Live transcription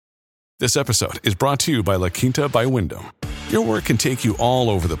This episode is brought to you by La Quinta by Wyndham. Your work can take you all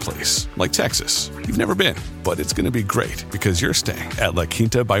over the place, like Texas. You've never been, but it's going to be great because you're staying at La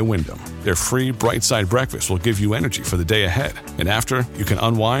Quinta by Wyndham. Their free Bright Side breakfast will give you energy for the day ahead. And after, you can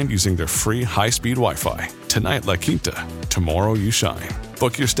unwind using their free high-speed Wi-Fi. Tonight, La Quinta. Tomorrow, you shine.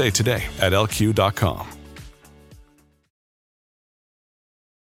 Book your stay today at LQ.com.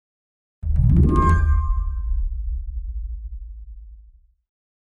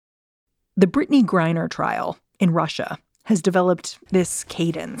 The Brittany Griner trial in Russia has developed this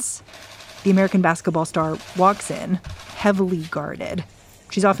cadence. The American basketball star walks in, heavily guarded.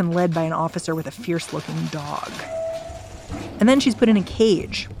 She's often led by an officer with a fierce-looking dog. And then she's put in a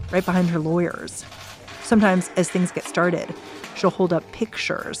cage right behind her lawyers. Sometimes, as things get started, she'll hold up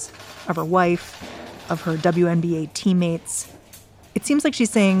pictures of her wife, of her WNBA teammates. It seems like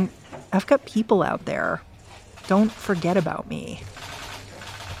she's saying, I've got people out there. Don't forget about me.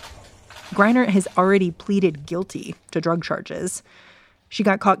 Griner has already pleaded guilty to drug charges. She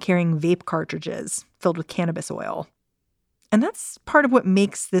got caught carrying vape cartridges filled with cannabis oil. And that's part of what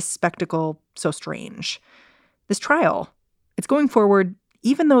makes this spectacle so strange. This trial, it's going forward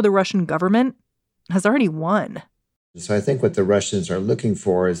even though the Russian government has already won. So I think what the Russians are looking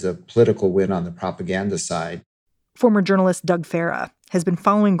for is a political win on the propaganda side. Former journalist Doug Farah has been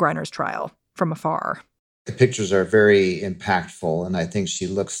following Griner's trial from afar. The pictures are very impactful, and I think she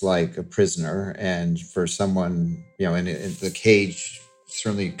looks like a prisoner. And for someone, in the cage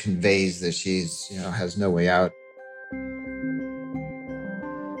certainly conveys that she's, has no way out.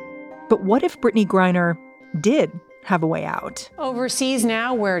 But what if Brittany Griner did have a way out? Overseas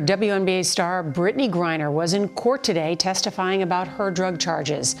now, where WNBA star Brittany Griner was in court today testifying about her drug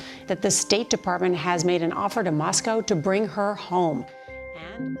charges, that the State Department has made an offer to Moscow to bring her home.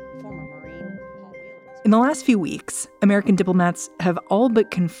 And former Marine Paul Whelan. In the last few weeks, American diplomats have all but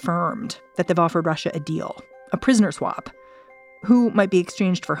confirmed that they've offered Russia a deal, a prisoner swap. Who might be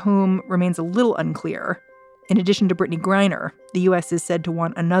exchanged for whom remains a little unclear. In addition to Brittany Griner, the U.S. is said to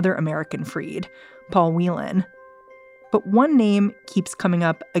want another American freed, Paul Whelan. But one name keeps coming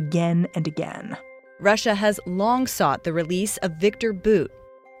up again and again. Russia has long sought the release of Viktor Bout.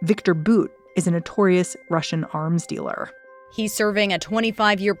 Viktor Bout is a notorious Russian arms dealer. He's serving a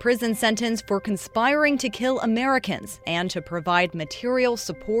 25-year prison sentence for conspiring to kill Americans and to provide material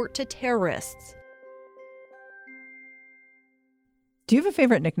support to terrorists. Do you have a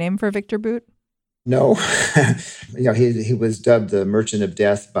favorite nickname for Viktor Bout? No. He was dubbed the Merchant of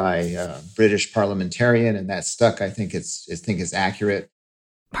Death by a British parliamentarian, and that stuck. I think it's accurate.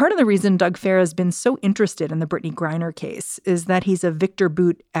 Part of the reason Doug Farah has been so interested in the Brittany Griner case is that he's a Viktor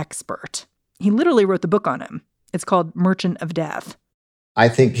Bout expert. He literally wrote the book on him. It's called Merchant of Death. I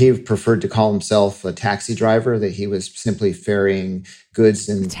think he preferred to call himself a taxi driver, that he was simply ferrying goods.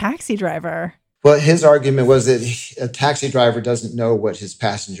 Taxi driver? Well, his argument was that a taxi driver doesn't know what his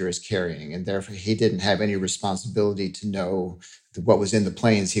passenger is carrying, and therefore he didn't have any responsibility to know what was in the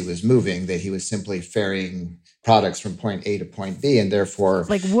planes he was moving, that he was simply ferrying products from point A to point B, and therefore...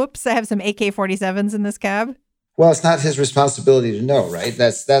 Like, whoops, I have some AK-47s in this cab? Well, it's not his responsibility to know, right?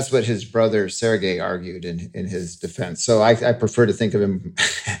 That's what his brother Sergei argued in his defense. So I prefer to think of him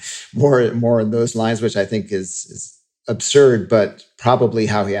more in those lines, which I think is absurd, but probably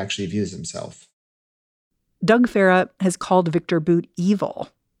how he actually views himself. Doug Farah has called Viktor Bout evil,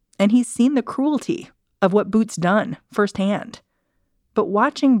 and he's seen the cruelty of what Bout's done firsthand. But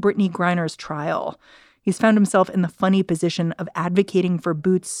watching Brittany Griner's trial, he's found himself in the funny position of advocating for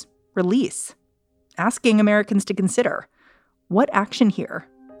Bout's release, asking Americans to consider what action here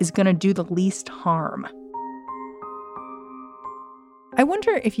is going to do the least harm. I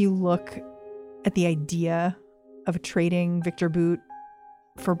wonder if you look at the idea of trading Viktor Bout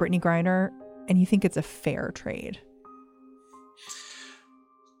for Brittany Griner and you think it's a fair trade.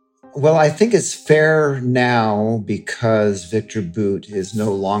 Well, I think it's fair now because Viktor Bout is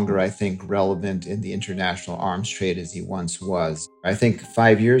no longer, I think, relevant in the international arms trade as he once was. I think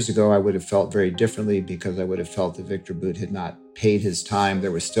 5 years ago, I would have felt very differently because I would have felt that Viktor Bout had not paid his time.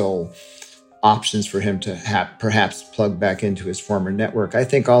 There were still options for him to perhaps plug back into his former network. I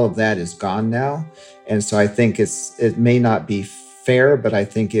think all of that is gone now. And so I think it may not be fair, but I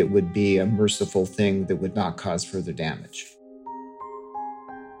think it would be a merciful thing that would not cause further damage.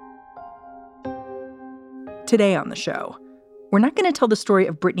 Today on the show, we're not going to tell the story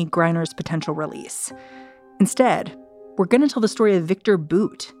of Brittany Griner's potential release. Instead, we're going to tell the story of Viktor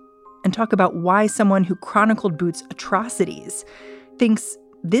Bout and talk about why someone who chronicled Bout's atrocities thinks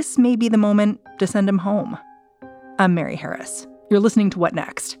this may be the moment to send him home. I'm Mary Harris. You're listening to What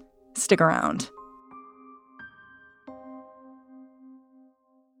Next? Stick around.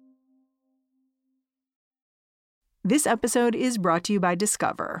 This episode is brought to you by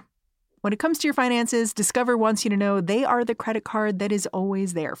Discover. When it comes to your finances, Discover wants you to know they are the credit card that is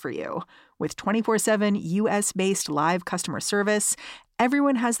always there for you. With 24/7 U.S.-based live customer service,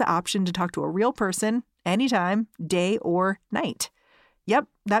 everyone has the option to talk to a real person anytime, day or night. Yep,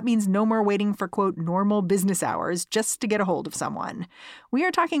 that means no more waiting for, quote, normal business hours just to get a hold of someone. We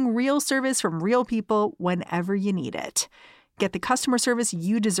are talking real service from real people whenever you need it. Get the customer service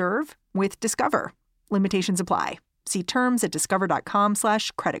you deserve with Discover. Limitations apply. See terms at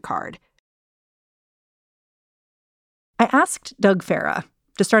discover.com/creditcard. I asked Doug Farah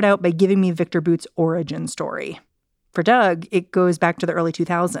to start out by giving me Victor Bout's origin story. For Doug, it goes back to the early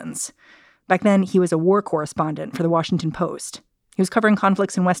 2000s. Back then, he was a war correspondent for the Washington Post. He was covering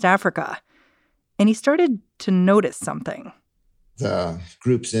conflicts in West Africa. And he started to notice something. The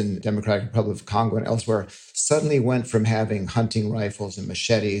groups in the Democratic Republic of Congo and elsewhere suddenly went from having hunting rifles and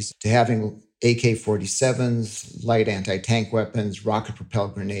machetes to having AK-47s, light anti-tank weapons,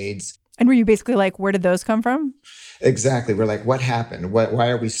 rocket-propelled grenades. And were you basically like, where did those come from? Exactly. We're like, what happened? Why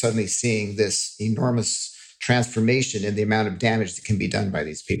are we suddenly seeing this enormous transformation in the amount of damage that can be done by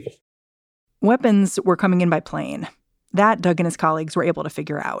these people? Weapons were coming in by plane. That Doug and his colleagues were able to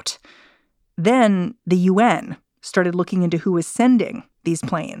figure out. Then the UN started looking into who was sending these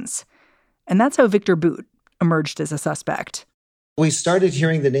planes. And that's how Victor Bout emerged as a suspect. We started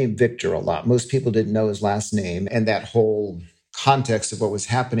hearing the name Victor a lot. Most people didn't know his last name. And that whole context of what was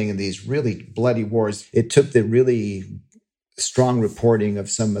happening in these really bloody wars, it took the really strong reporting of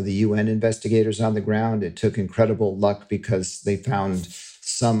some of the UN investigators on the ground. It took incredible luck because they found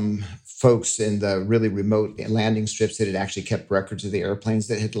some folks in the really remote landing strips that had actually kept records of the airplanes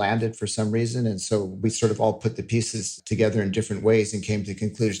that had landed for some reason. And so we sort of all put the pieces together in different ways and came to the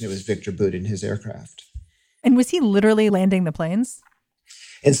conclusion it was Victor Bout and his aircraft. And was he literally landing the planes?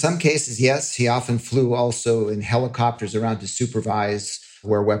 In some cases, yes. He often flew also in helicopters around to supervise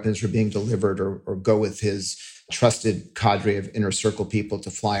where weapons were being delivered or go with his trusted cadre of inner circle people to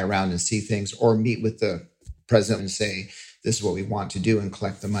fly around and see things or meet with the president and say, this is what we want to do and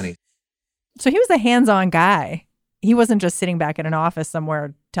collect the money. So he was a hands-on guy. He wasn't just sitting back in an office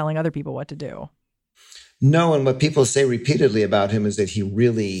somewhere telling other people what to do. No, and what people say repeatedly about him is that he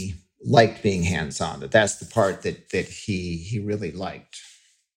really liked being hands-on, that's the part that he really liked.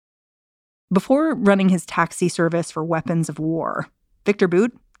 Before running his taxi service for weapons of war, Victor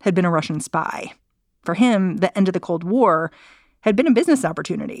Bout had been a Russian spy. For him, the end of the Cold War had been a business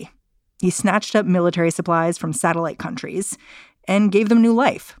opportunity. He snatched up military supplies from satellite countries and gave them new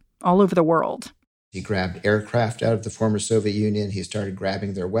life all over the world. He grabbed aircraft out of the former Soviet Union. He started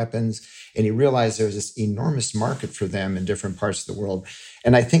grabbing their weapons, and he realized there was this enormous market for them in different parts of the world.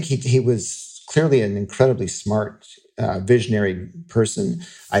 And I think he was clearly an incredibly smart, visionary person.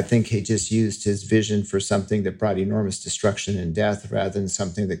 I think he just used his vision for something that brought enormous destruction and death rather than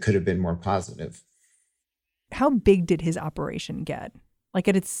something that could have been more positive. How big did his operation get? Like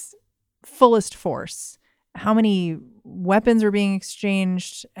at its fullest force? How many weapons were being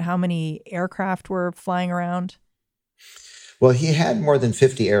exchanged? How many aircraft were flying around? Well, he had more than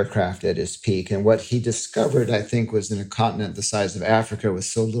 50 aircraft at his peak. And what he discovered, I think, was in a continent the size of Africa with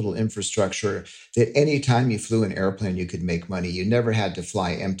so little infrastructure that any time you flew an airplane, you could make money. You never had to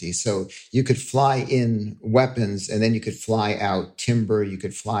fly empty. So you could fly in weapons and then you could fly out timber. You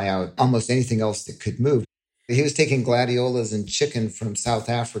could fly out almost anything else that could move. He was taking gladiolas and chicken from South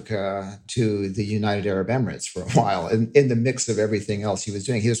Africa to the United Arab Emirates for a while, in the mix of everything else he was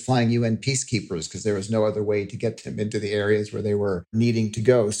doing. He was flying UN peacekeepers because there was no other way to get them into the areas where they were needing to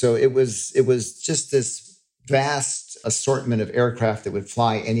go. So it was just this vast assortment of aircraft that would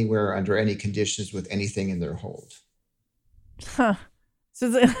fly anywhere under any conditions with anything in their hold. Huh.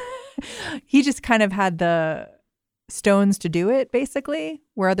 So he just kind of had the stones to do it, basically,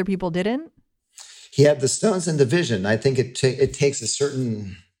 where other people didn't? He had the stones and the vision. I think it takes a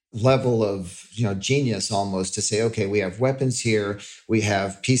certain level of genius almost to say, okay, we have weapons here, we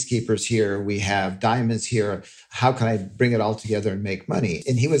have peacekeepers here, we have diamonds here. How can I bring it all together and make money?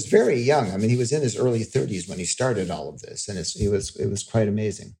 And he was very young. I mean, he was in his early 30s when he started all of this, and it was quite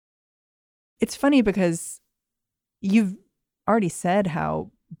amazing. It's funny because you've already said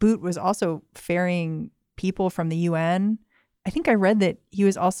how Bout was also ferrying people from the UN. I think I read that he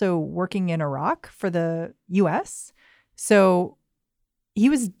was also working in Iraq for the U.S. So he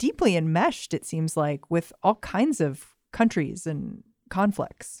was deeply enmeshed, it seems like, with all kinds of countries and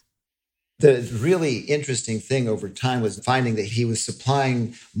conflicts. The really interesting thing over time was finding that he was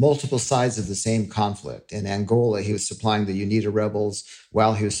supplying multiple sides of the same conflict. In Angola, he was supplying the UNITA rebels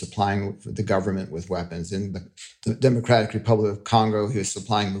while he was supplying the government with weapons. In the Democratic Republic of Congo, he was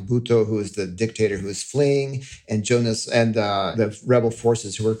supplying Mobutu, who was the dictator who was fleeing, and the rebel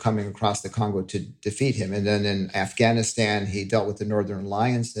forces who were coming across the Congo to defeat him. And then in Afghanistan, he dealt with the Northern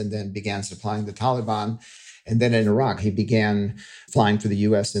Alliance and then began supplying the Taliban. And then in Iraq, he began flying for the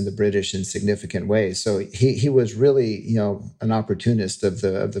U.S. and the British in significant ways. So he was really, an opportunist of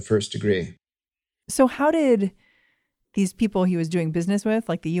the first degree. So how did these people he was doing business with,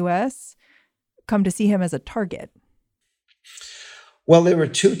 like the U.S., come to see him as a target? Well, there were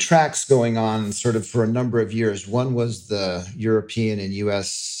two tracks going on sort of for a number of years. One was the European and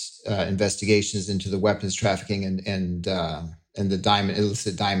U.S. Investigations into the weapons trafficking and the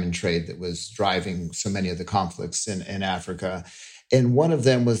illicit diamond trade that was driving so many of the conflicts in Africa. And one of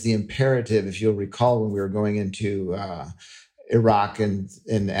them was the imperative, if you'll recall, when we were going into Iraq and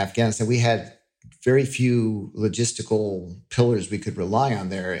Afghanistan, we had very few logistical pillars we could rely on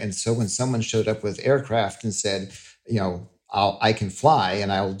there. And so when someone showed up with aircraft and said, I can fly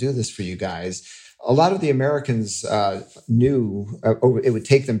and I will do this for you guys, a lot of the Americans knew it would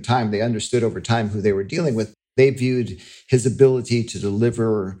take them time. They understood over time who they were dealing with. They viewed his ability to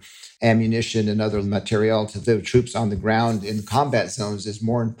deliver ammunition and other material to the troops on the ground in combat zones as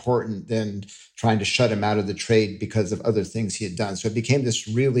more important than trying to shut him out of the trade because of other things he had done. So it became this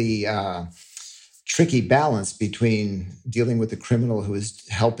really tricky balance between dealing with a criminal who is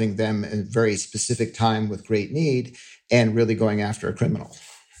helping them in a very specific time with great need and really going after a criminal.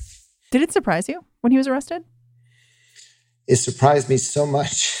 Did it surprise you when he was arrested? It surprised me so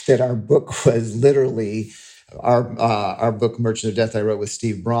much that our book was literally... Our book, Merchant of Death, I wrote with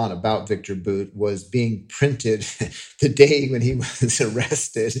Steve Braun about Victor Bout, was being printed the day when he was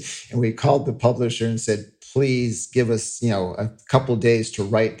arrested. And we called the publisher and said, please give us, a couple days to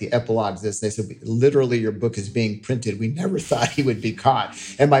write the epilogue to this. And they said, literally, your book is being printed. We never thought he would be caught.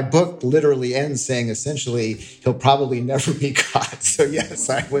 And my book literally ends saying, essentially, he'll probably never be caught. So yes,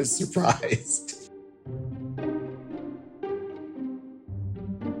 I was surprised.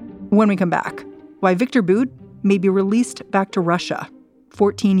 When we come back, why Victor Bout may be released back to Russia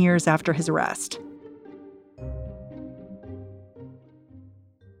 14 years after his arrest.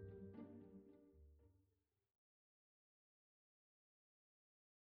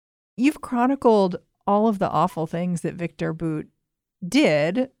 You've chronicled all of the awful things that Victor Bout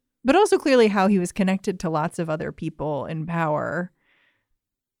did, but also clearly how he was connected to lots of other people in power.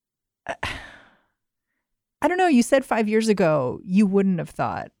 I don't know. You said 5 years ago you wouldn't have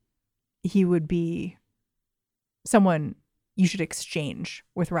thought he would be someone you should exchange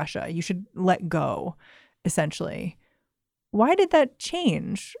with Russia. You should let go, essentially. Why did that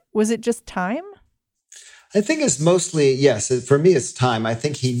change? Was it just time? I think it's mostly, yes, for me, it's time. I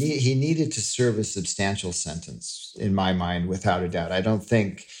think he needed to serve a substantial sentence, in my mind, without a doubt. I don't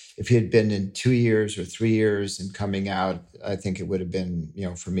think if he had been in 2 years or 3 years and coming out, I think it would have been,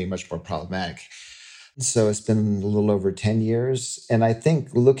 for me, much more problematic. So it's been a little over 10 years. And I think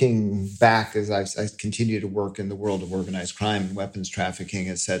looking back as I continue to work in the world of organized crime and weapons trafficking,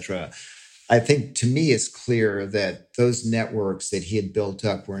 et cetera, I think to me it's clear that those networks that he had built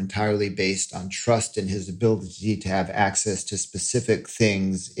up were entirely based on trust in his ability to have access to specific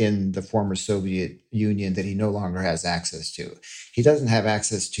things in the former Soviet Union that he no longer has access to. He doesn't have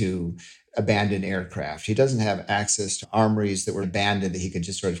access to abandoned aircraft. He doesn't have access to armories that were abandoned that he could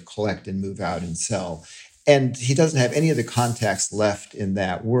just sort of collect and move out and sell. And he doesn't have any of the contacts left in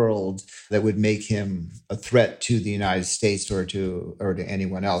that world that would make him a threat to the United States or to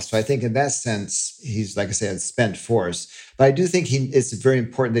anyone else. So I think in that sense, he's, like I said, a spent force. But I do think it's very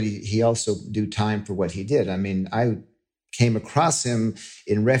important that he also do time for what he did. I mean, I came across him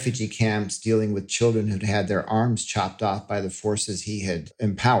in refugee camps dealing with children who'd had their arms chopped off by the forces he had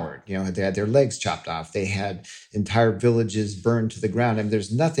empowered. They had their legs chopped off. They had entire villages burned to the ground. I mean,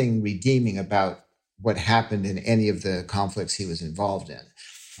 there's nothing redeeming about what happened in any of the conflicts he was involved in.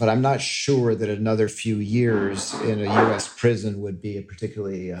 But I'm not sure that another few years in a U.S. prison would be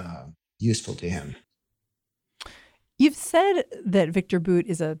particularly useful to him. You've said that Victor Bout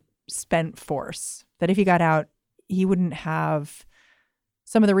is a spent force, that if he got out, he wouldn't have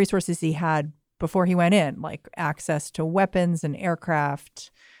some of the resources he had before he went in, like access to weapons and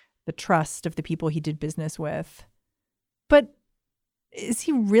aircraft, the trust of the people he did business with. But is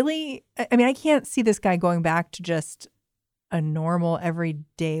he really? I mean, I can't see this guy going back to just a normal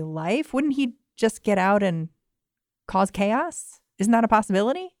everyday life. Wouldn't he just get out and cause chaos? Isn't that a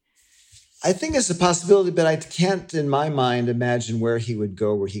possibility? I think it's a possibility, but I can't, in my mind, imagine where he would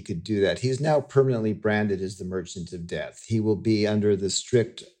go where he could do that. He's now permanently branded as the merchant of death. He will be under the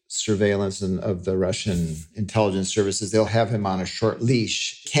strict surveillance of the Russian intelligence services. They'll have him on a short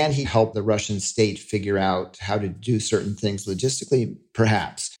leash. Can he help the Russian state figure out how to do certain things logistically?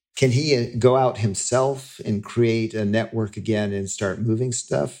 Perhaps. Can he go out himself and create a network again and start moving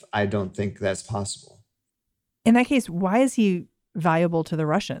stuff? I don't think that's possible. In that case, why is he valuable to the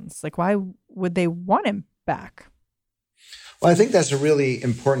Russians? Like, why would they want him back? Well, I think that's a really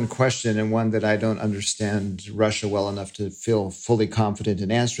important question and one that I don't understand Russia well enough to feel fully confident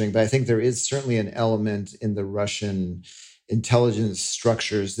in answering. But I think there is certainly an element in the Russian intelligence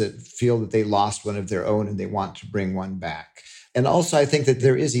structures that feel that they lost one of their own and they want to bring one back. And also, I think that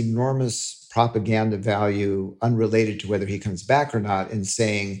there is enormous propaganda value unrelated to whether he comes back or not in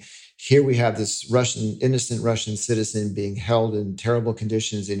saying, here we have this innocent Russian citizen being held in terrible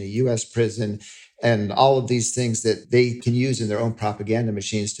conditions in a U.S. prison, and all of these things that they can use in their own propaganda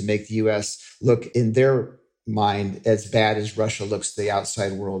machines to make the U.S. look, in their mind, as bad as Russia looks to the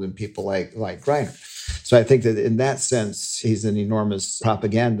outside world and people like Greiner. So I think that in that sense, he's an enormous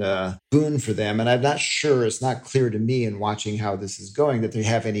propaganda boon for them. And I'm not sure, it's not clear to me in watching how this is going, that they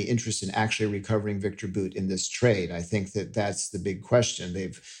have any interest in actually recovering Victor Bout in this trade. I think that that's the big question.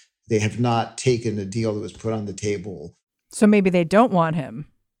 They have not taken a deal that was put on the table. So maybe they don't want him,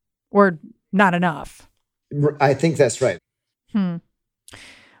 or not enough. I think that's right.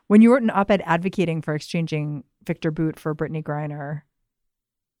 When you wrote an op-ed advocating for exchanging Victor Bout for Brittany Griner,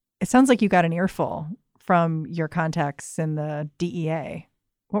 it sounds like you got an earful from your contacts in the DEA.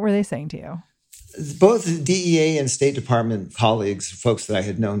 What were they saying to you? Both the DEA and State Department colleagues, folks that I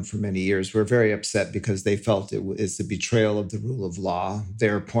had known for many years, were very upset because they felt it is the betrayal of the rule of law.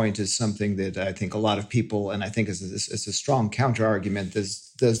 Their point is something that I think a lot of people, and I think is a strong counter-argument,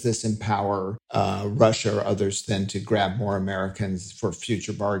 does this empower Russia or others then to grab more Americans for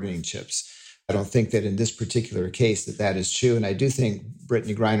future bargaining chips? I don't think that in this particular case that is true. And I do think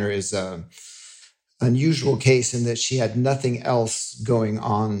Brittany Griner is a unusual case in that she had nothing else going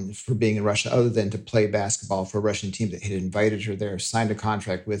on for being in Russia other than to play basketball for a Russian team that had invited her there, signed a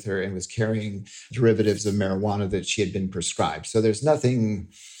contract with her, and was carrying derivatives of marijuana that she had been prescribed. So there's nothing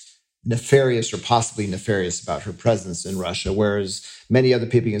nefarious or possibly nefarious about her presence in Russia, whereas many other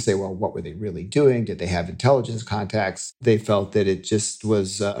people can say, well, what were they really doing? Did they have intelligence contacts? They felt that it just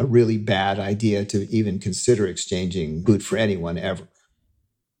was a really bad idea to even consider exchanging Bout for anyone ever.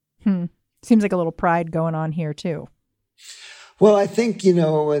 Seems like a little pride going on here, too. Well, I think, and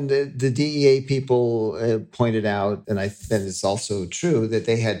the DEA people pointed out, and it's also true, that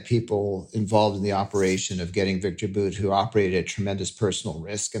they had people involved in the operation of getting Victor Bout who operated at tremendous personal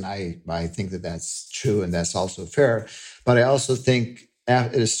risk. And I think that that's true, and that's also fair. But I also think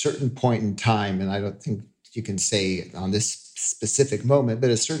at a certain point in time, and I don't think you can say on this specific moment,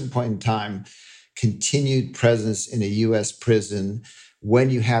 but at a certain point in time, continued presence in a U.S. prison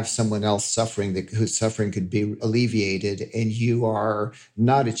when you have someone else suffering, whose suffering could be alleviated, and you are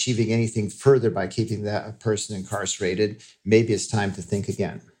not achieving anything further by keeping that person incarcerated, maybe it's time to think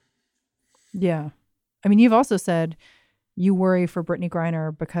again. Yeah. I mean, you've also said you worry for Brittany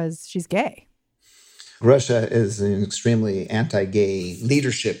Griner because she's gay. Russia is an extremely anti-gay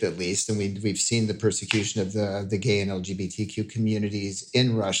leadership, at least, and we've seen the persecution of the gay and LGBTQ communities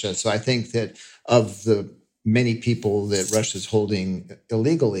in Russia. So I think that of the many people that Russia's holding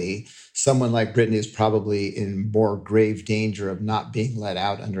illegally, someone like Brittany is probably in more grave danger of not being let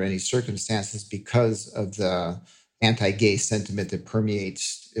out under any circumstances because of the anti-gay sentiment that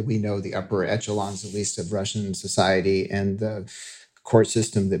permeates, we know, the upper echelons, at least, of Russian society and the court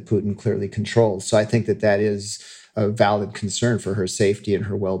system that Putin clearly controls. So I think that is a valid concern for her safety and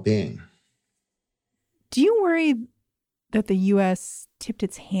her well-being. Do you worry that the U.S. tipped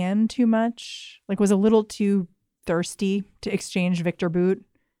its hand too much, like was a little too thirsty to exchange Victor Bout?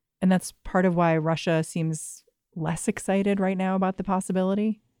 And that's part of why Russia seems less excited right now about the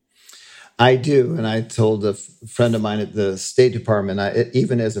possibility? I do. And I told a friend of mine at the State Department,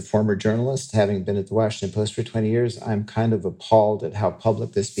 even as a former journalist, having been at the Washington Post for 20 years, I'm kind of appalled at how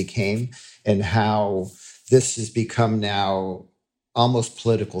public this became and how this has become now almost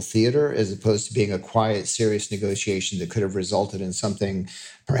political theater as opposed to being a quiet, serious negotiation that could have resulted in something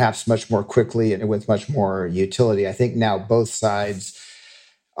perhaps much more quickly and with much more utility. I think now both sides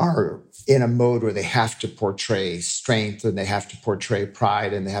are in a mode where they have to portray strength and they have to portray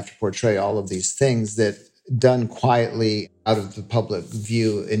pride and they have to portray all of these things that, done quietly out of the public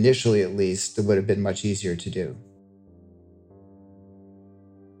view, initially at least, it would have been much easier to do.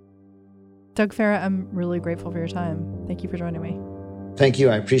 Doug Farah, I'm really grateful for your time. Thank you for joining me. Thank you.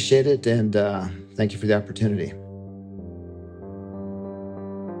 I appreciate it. And thank you for the opportunity.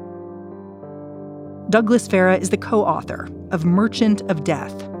 Douglas Farah is the co-author of Merchant of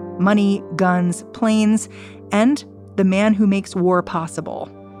Death, Money, Guns, Planes, and The Man Who Makes War Possible.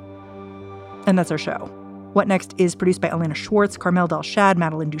 And that's our show. What Next is produced by Elena Schwartz, Carmel Delshad,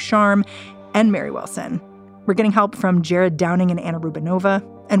 Madeline Ducharme, and Mary Wilson. We're getting help from Jared Downing and Anna Rubinova,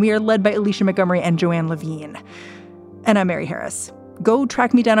 and we are led by Alicia Montgomery and Joanne Levine. And I'm Mary Harris. Go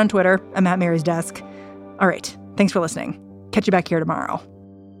track me down on Twitter. I'm at Mary's Desk. All right. Thanks for listening. Catch you back here tomorrow.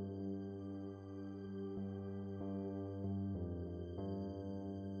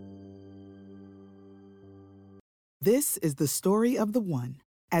 This is the story of the one.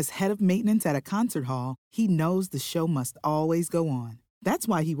 As head of maintenance at a concert hall, he knows the show must always go on. That's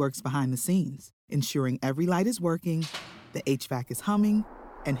why he works behind the scenes, ensuring every light is working, the HVAC is humming,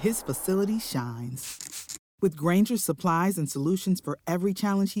 and his facility shines. With Grainger's supplies and solutions for every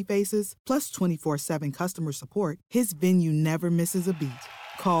challenge he faces, plus 24/7 customer support, his venue never misses a beat.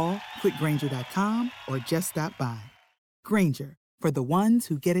 Call quickgrainger.com or just stop by. Grainger, for the ones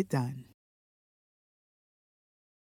who get it done.